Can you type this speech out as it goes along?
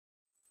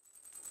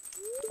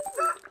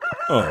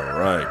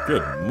Alright,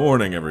 good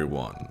morning,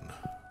 everyone.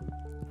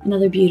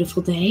 Another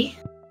beautiful day.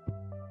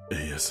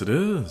 Yes, it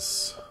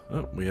is.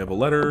 Oh, we have a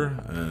letter,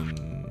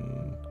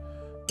 and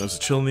there's a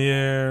chill in the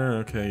air.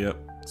 Okay, yep.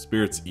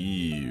 Spirit's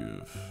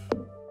Eve.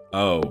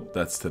 Oh,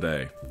 that's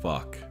today.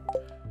 Fuck.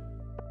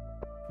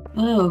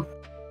 Oh.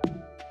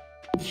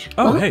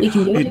 Oh, Well, hey, we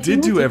can do it it if you did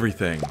want do to.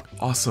 everything.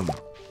 Awesome.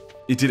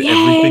 It did Yay!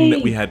 everything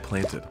that we had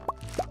planted.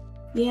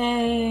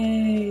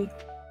 Yay!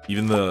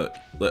 Even the...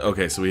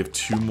 Okay, so we have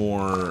 2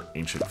 more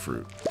ancient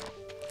fruit.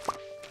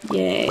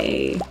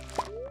 Yay!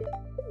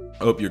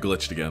 Oh, you're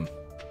glitched again.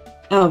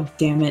 Oh,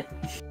 damn it.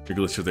 You're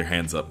glitched with your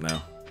hands up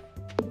now.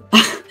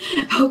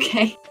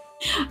 Okay.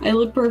 I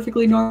look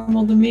perfectly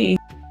normal to me.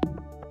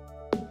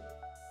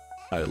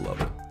 I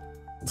love it.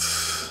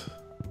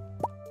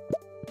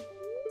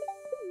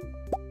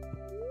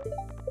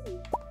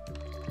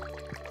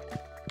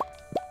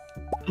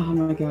 Oh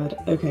my god.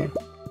 Okay.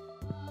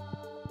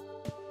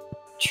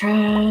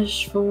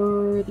 Trash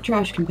for the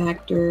trash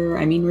compactor.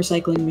 I mean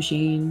recycling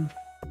machine.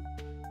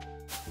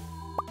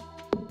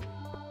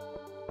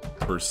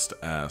 First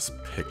ass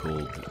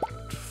pickled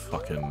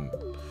fucking...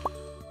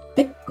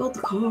 Pickled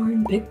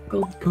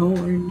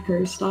corn,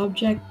 cursed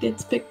object,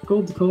 it's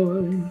pickled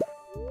corn.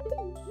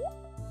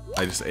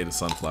 I just ate a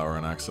sunflower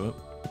on accident.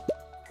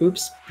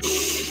 Oops.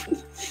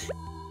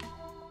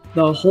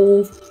 The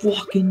whole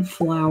fucking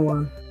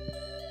flower.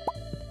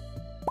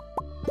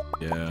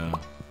 Yeah,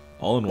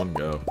 all in one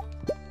go.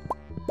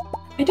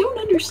 I don't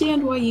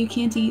understand why you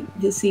can't eat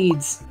the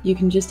seeds. You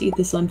can just eat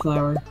the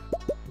sunflower.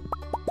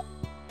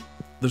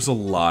 There's a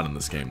lot in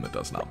this game that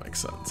does not make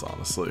sense,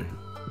 honestly.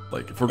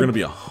 Like, if we're gonna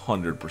be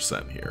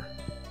 100% here.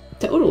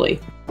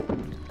 Totally.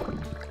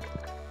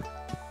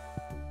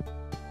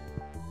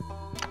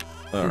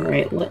 Alright.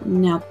 Alright,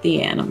 letting out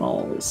the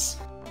animals.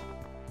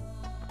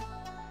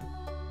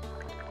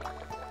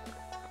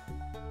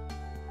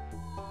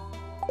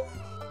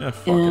 Yeah,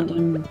 fuck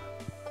And it.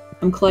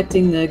 I'm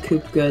collecting the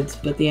coop goods,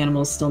 but the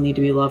animals still need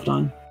to be loved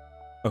on.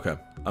 Okay,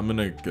 I'm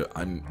gonna go,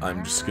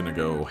 I'm just gonna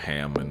go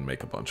ham and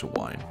make a bunch of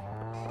wine.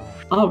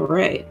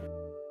 Alright.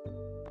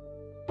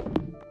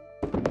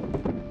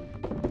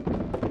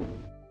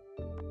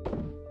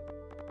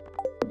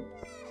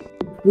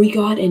 We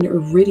got an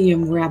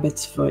iridium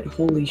rabbit's foot.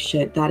 Holy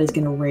shit, that is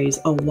gonna raise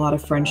a lot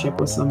of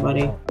friendship with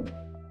somebody.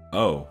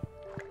 Oh,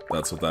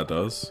 that's what that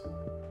does?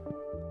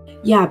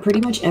 Yeah, pretty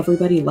much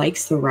everybody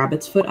likes the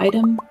rabbit's foot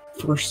item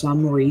for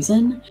some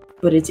reason,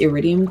 but it's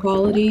iridium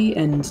quality,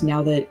 and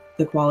now that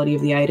the quality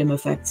of the item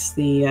affects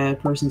the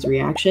person's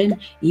reaction,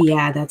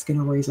 yeah, that's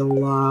gonna raise a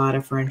lot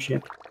of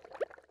friendship.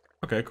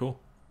 Okay, cool.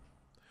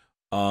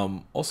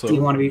 Also... Do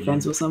you want to be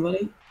friends with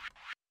somebody?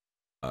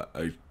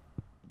 I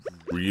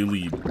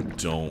really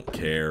don't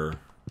care.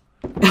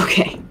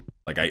 Okay.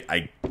 Like,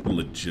 I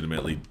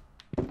legitimately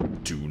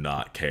do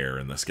not care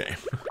in this game.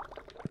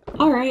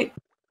 Alright.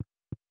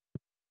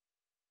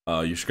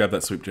 You should grab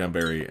that sweet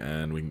jamberry,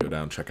 and we can go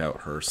down and check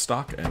out her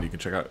stock, and you can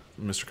check out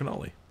Mr.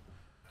 Cannoli.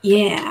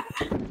 Yeah.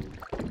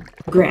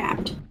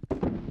 Grabbed.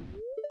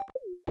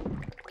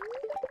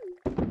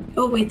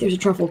 Oh wait, there's a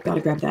truffle. Gotta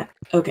grab that.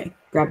 Okay,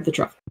 grab the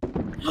truffle.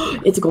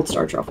 It's a gold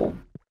star truffle.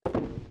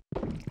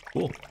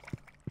 Cool.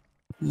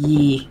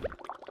 Yee.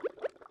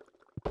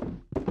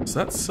 Does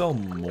that sell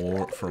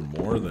more for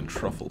more than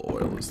truffle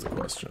oil is the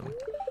question.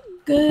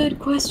 Good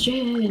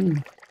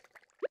question.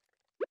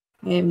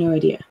 I have no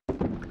idea.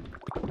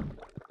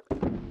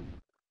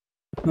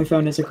 My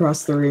phone is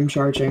across the room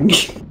charging.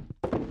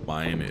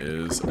 Mine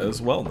is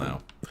as well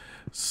now.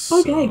 So...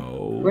 Okay,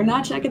 we're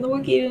not checking the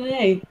wiki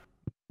today.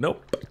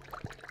 Nope.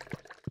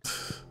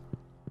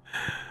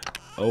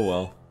 Oh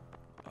well.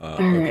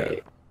 Alright.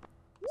 Okay.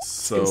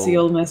 Go see So,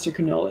 old Master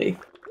Cannoli.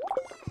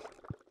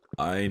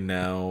 I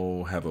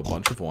now have a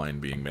bunch of wine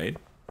being made.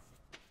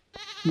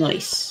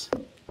 Nice.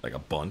 Like a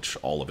bunch,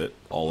 all of it.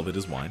 All of it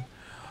is wine.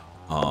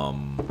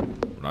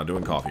 We're not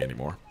doing coffee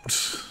anymore.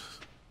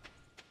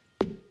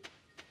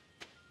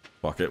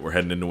 Fuck it, we're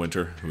heading into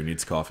winter. Who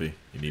needs coffee?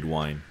 You need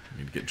wine. You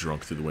need to get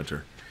drunk through the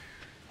winter.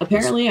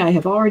 Apparently, I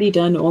have already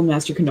done old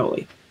Master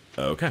Cannoli.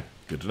 Okay,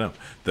 good to know.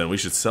 Then we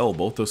should sell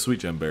both those sweet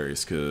gem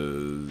berries,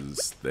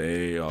 because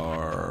they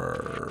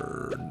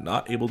are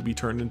not able to be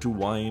turned into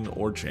wine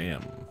or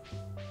jam.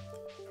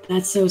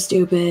 That's so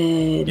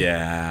stupid.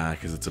 Yeah,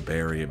 because it's a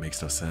berry, it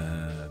makes no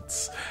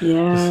sense.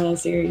 Yeah,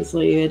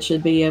 seriously, it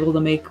should be able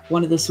to make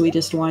one of the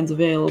sweetest wines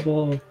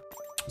available.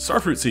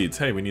 Starfruit seeds,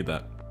 hey, we need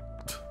that.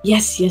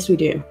 Yes, yes we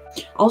do.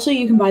 Also,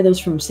 you can buy those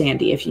from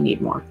Sandy if you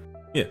need more.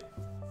 Yeah.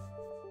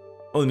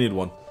 Only need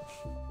one.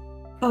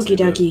 Okie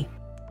dokie.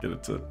 Get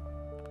it to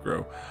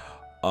grow.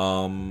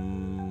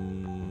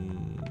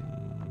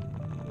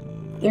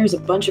 There's a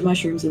bunch of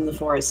mushrooms in the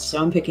forest, so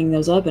I'm picking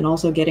those up and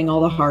also getting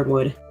all the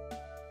hardwood.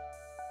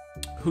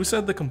 Who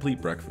said the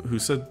complete breakfast?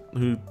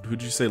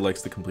 Who'd you say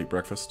likes the complete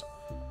breakfast?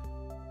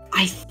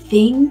 I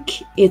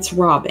think it's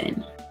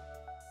Robin.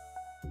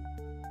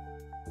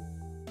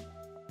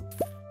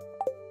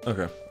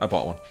 Okay, I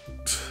bought one.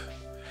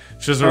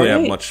 She doesn't really have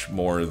Alright. much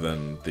more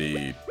than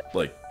the,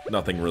 like,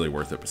 nothing really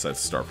worth it besides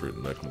starfruit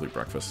and the complete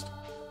breakfast.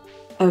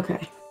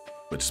 Okay.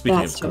 Which, speaking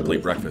That's of complete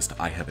totally breakfast,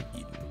 I haven't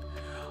eaten.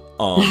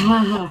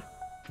 fine.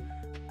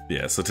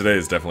 Yeah, so today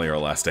is definitely our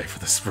last day for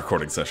this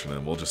recording session,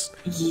 and we'll just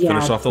Yeah,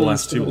 finish off the please,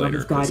 last for two the love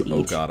later, of God, because, oh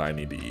eat. god, I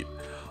need to eat.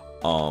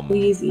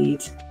 Please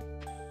eat.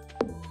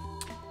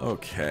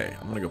 Okay,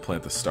 I'm gonna go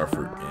plant the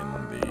starfruit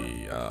in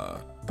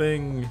the,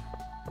 thing.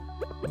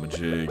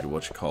 Jig,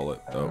 what you call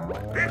it? Oh, I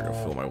better go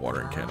fill my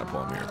watering can up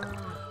while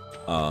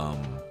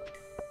I'm here.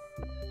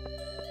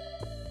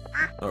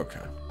 Okay.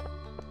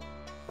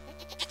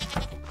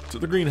 To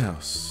the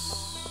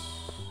greenhouse.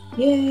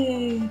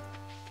 Yay!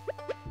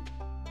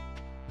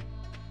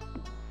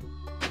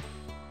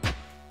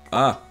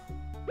 Ah,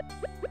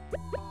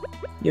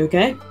 You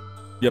okay?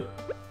 yep.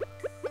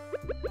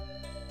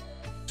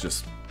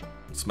 Just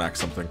smack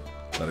something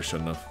that I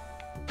shouldn't have.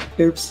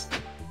 Oops.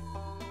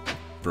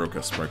 Broke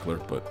a sprinkler,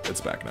 but it's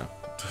back now.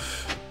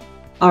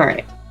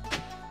 Alright.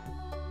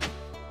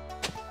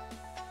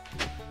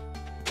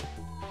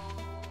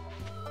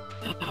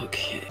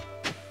 Okay.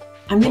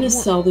 I'm gonna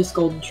sell this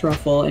gold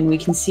truffle, and we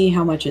can see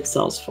how much it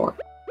sells for.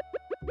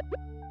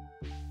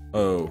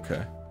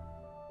 Okay.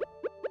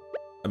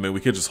 I mean,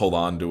 we could just hold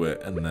on to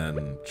it and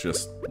then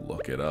just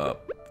look it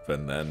up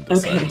and then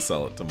decide to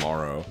sell it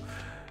tomorrow.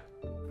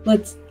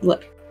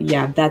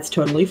 Yeah, that's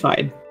totally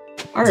fine.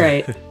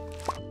 Alright.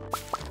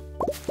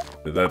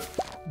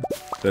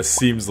 That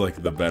seems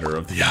like the better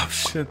of the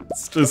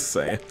options, just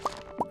saying.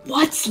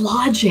 What's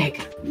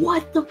logic?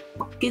 What the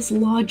fuck is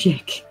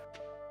logic?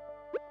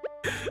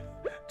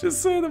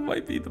 Just saying it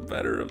might be the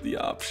better of the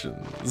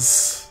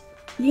options.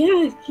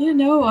 Yeah,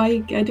 no, I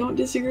don't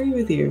disagree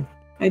with you.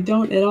 I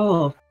don't at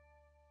all.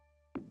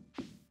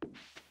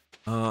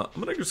 I'm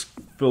gonna just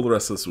fill the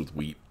rest of this with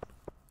wheat.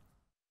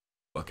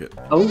 Fuck it.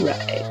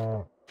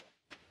 Alright.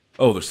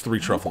 Oh, there's 3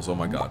 truffles, oh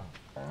my god.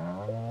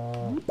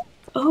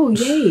 Oh,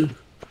 yay!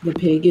 The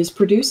pig is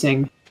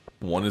producing.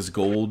 1 is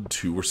gold,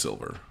 2 are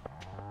silver.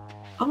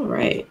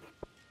 Alright.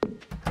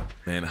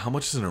 Man, how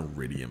much is an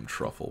iridium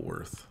truffle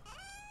worth?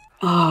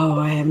 Oh,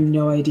 I have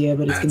no idea,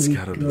 but it's That's gonna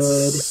gotta be be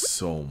good.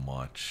 so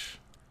much.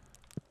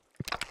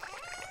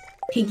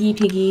 Piggy,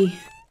 piggy.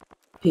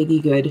 Piggy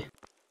good.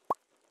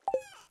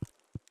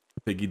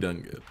 Piggy done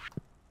good.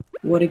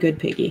 What a good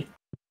piggy.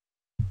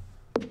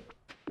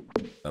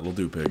 That'll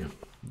do, pig.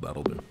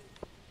 That'll do.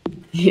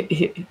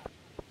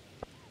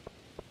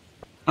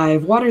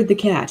 I've watered the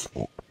cat.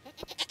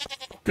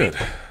 Good.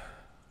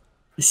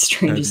 The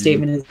strangest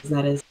statement is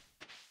that is.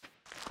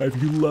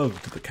 Have you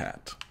loved the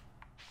cat?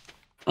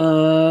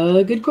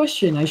 Good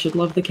question. I should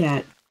love the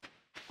cat.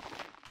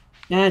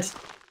 Cat,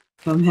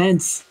 come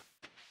hence.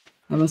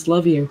 I must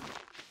love you.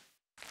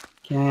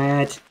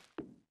 Cat.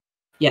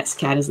 Yes,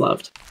 cat is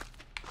loved.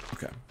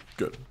 Okay,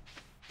 good.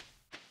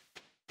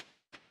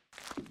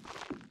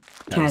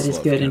 Cat is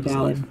good and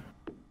valid.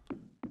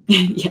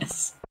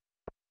 Yes.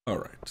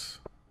 Alright.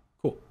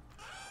 Cool.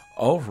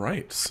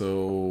 Alright,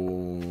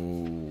 so...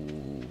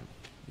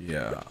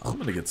 yeah, I'm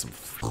gonna get some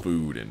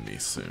food in me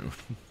soon.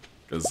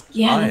 Because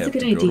Yeah, I that's a have good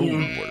to go idea.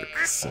 to work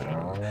soon.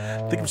 I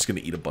think I'm just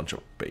gonna eat a bunch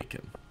of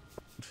bacon.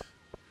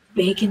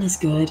 Bacon is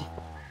good.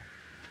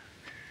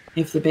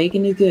 If the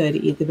bacon is good,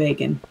 eat the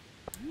bacon.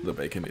 The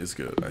bacon is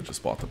good. I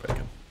just bought the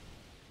bacon.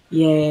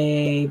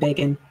 Yay,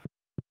 bacon.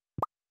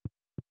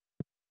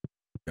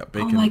 Got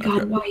bacon. Oh my I've god,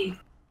 got why?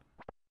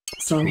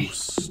 Sorry.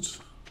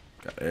 toast.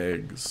 Got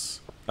eggs.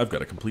 I've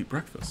got a complete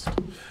breakfast.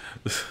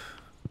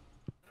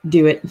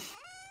 Do it.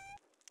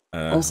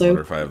 Also, I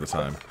wonder if I have the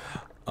time.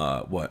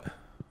 What?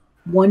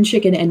 One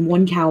chicken and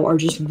one cow are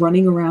just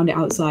running around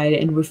outside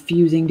and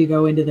refusing to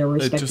go into their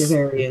respective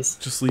areas.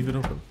 Just leave it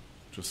open.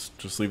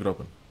 Just leave it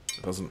open.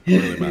 It doesn't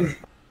really matter.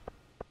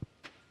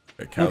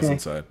 Okay, cow's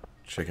inside.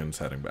 Chicken's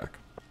heading back.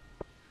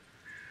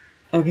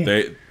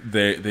 Okay.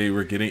 They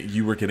were getting,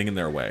 you were getting in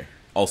their way.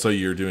 Also,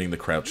 you're doing the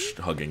crouch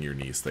hugging your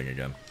knees thing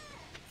again.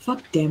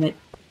 Fuck damn it.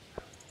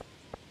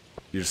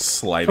 You're just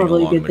sliding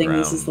Probably a along good the thing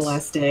ground. this is the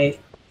last day.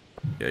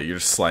 Yeah, you're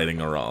just sliding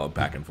around,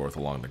 back and forth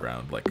along the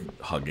ground, like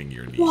hugging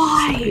your knees.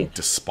 Why? Looking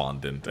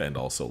despondent and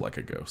also like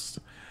a ghost.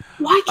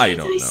 Why I can't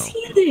don't I know.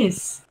 see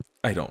this?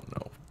 I don't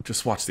know.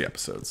 Just watch the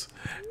episodes.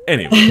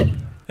 Anyway,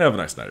 have a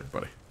nice night,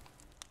 everybody.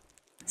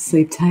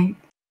 Sleep tight.